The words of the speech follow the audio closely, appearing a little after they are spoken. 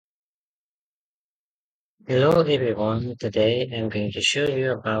Hello everyone, today I'm going to show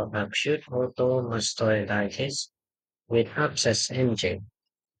you about acute otomastoiditis with abscess engine.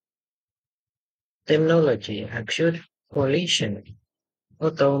 Terminology: acute coalition,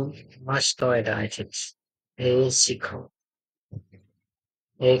 otomastoiditis, ACON,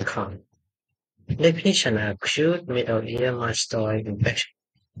 ACON. Definition: acute middle ear mastoid infection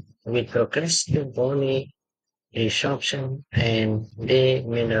with progressive bony resorption and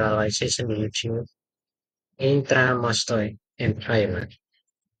demineralization due to intramastoid impairment.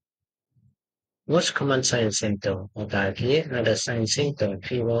 Most common signs symptoms of diarrhea are the signs symptoms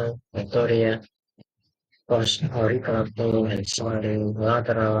fever, diarrhea, post auricular pain and swelling,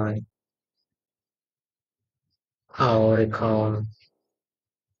 lateral auricle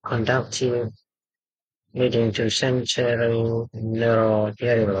conductive, leading to sensory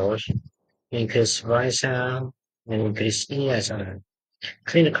neurodiarrhea, increased visceral and increased ESR.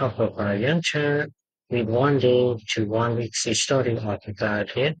 Clinical profile: young child with 1 day to 1 week history of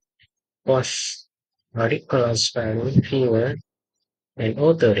diarrhea, post auricular swelling, fever, and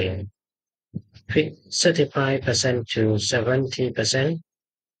otorrhea. 35% to 70%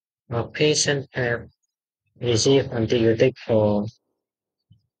 of patients have received antibiotic for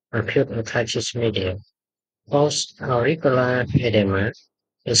acute otitis media. Post-auricular edema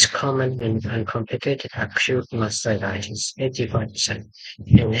is common in uncomplicated acute mastitis, 85%.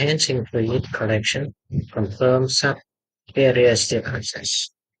 Enhancing fluid collection confirms sub-periostal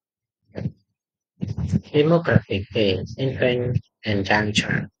abscess. Demographic: age, infant and young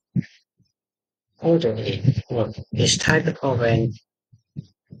child. Older age. This type of an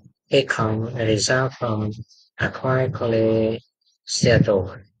ACOM result from acquired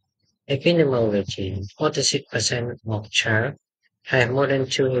cholesterol. Epidemiology: 46% of children have more than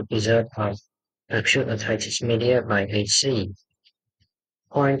two episodes of acute otitis media by age 3.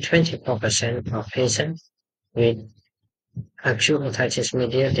 0.24% of patients with acute otitis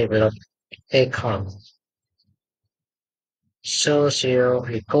media develop ACOM.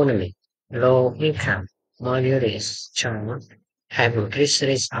 Socioeconomic: low income, malnourished children have increased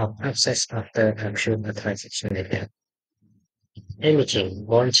risk of abscess after acute otitis media. Imaging: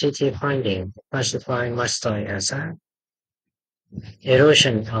 bone CT finding classify mastoid as a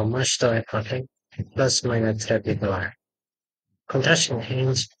erosion of mastoid protect plus minus trabecular. Contrast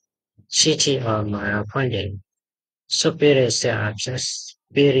enhanced CT or mild finding. Superior stem abscess,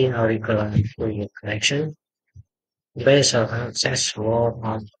 periauricular fluid collection, basal abscess wall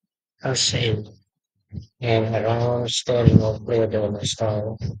of calcium, and around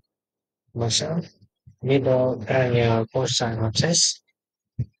sternocleidomastoid muscle, middle cranial fossa abscess,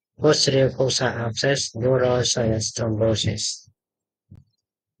 posterior fossa abscess, dural sinus thrombosis.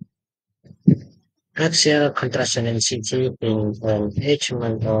 Axial contraction and CT in an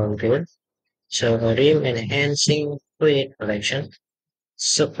H-month-old girl show a rim enhancing fluid collection,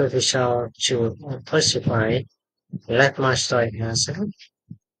 superficial to falsified left mastoid muscle,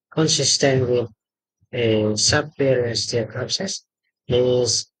 consistent with a subperiosteal abscess,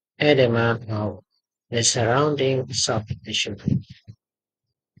 is edema of the surrounding soft tissue.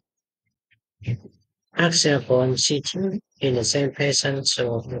 Axial bone CT in the same patient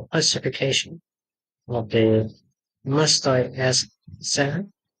show the falsification of the mastoid S cell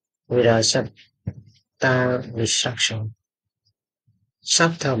with a subtle restriction.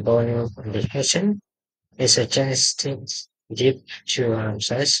 Subtle bone indication is suggested deep to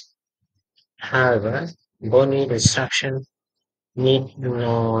abscess. However, bony destruction need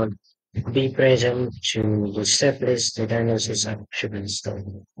not be present to establish the diagnosis of human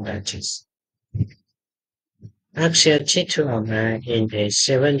stone disease. Axial T2 in a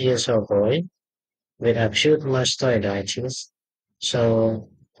 7 years old boy with acute mastoiditis, so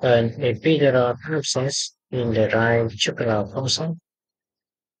an epidural abscess in the right jugular fossa,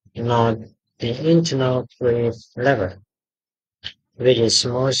 not the internal fluid level, which is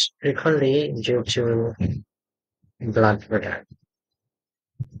most frequently due to blood product.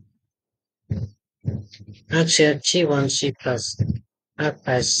 Axial T1C plus up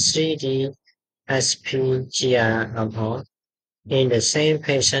as 3D SPGR in the same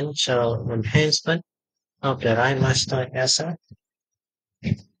patient show enhancement of the right mastoid vessel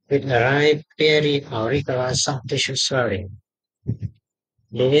with the right periauricular soft tissue swelling.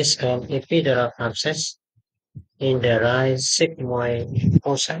 There is an epidural abscess in the right sigmoid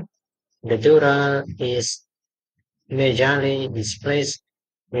fossa. The dura is medially displaced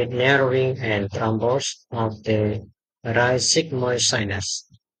with narrowing and thrombus of the right sigmoid sinus.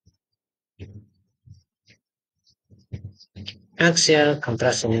 Axial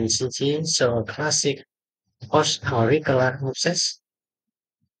contraction in CT show a classic post-auricular abscess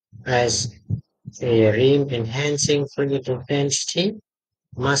as A rim-enhancing fluid intensity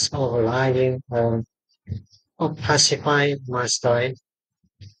must overlying on opacified mastoid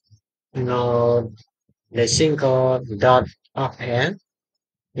node the single dot of air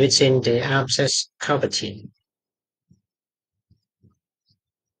within the abscess cavity.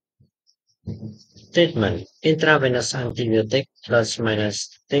 Treatment: intravenous antibiotic plus minus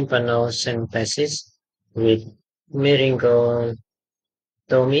tympanocentesis with myringotomy,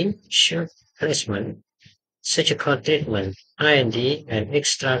 shock placement, surgical treatment, IND, and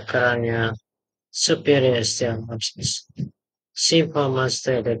extracranial superior stem abscess. Simple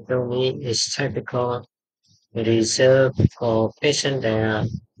mastoidectomy is typical reserved for patients that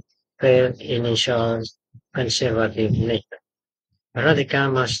failed initial conservative nature.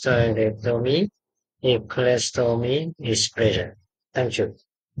 Radical mastoidectomy if colostomy is present. Thank you.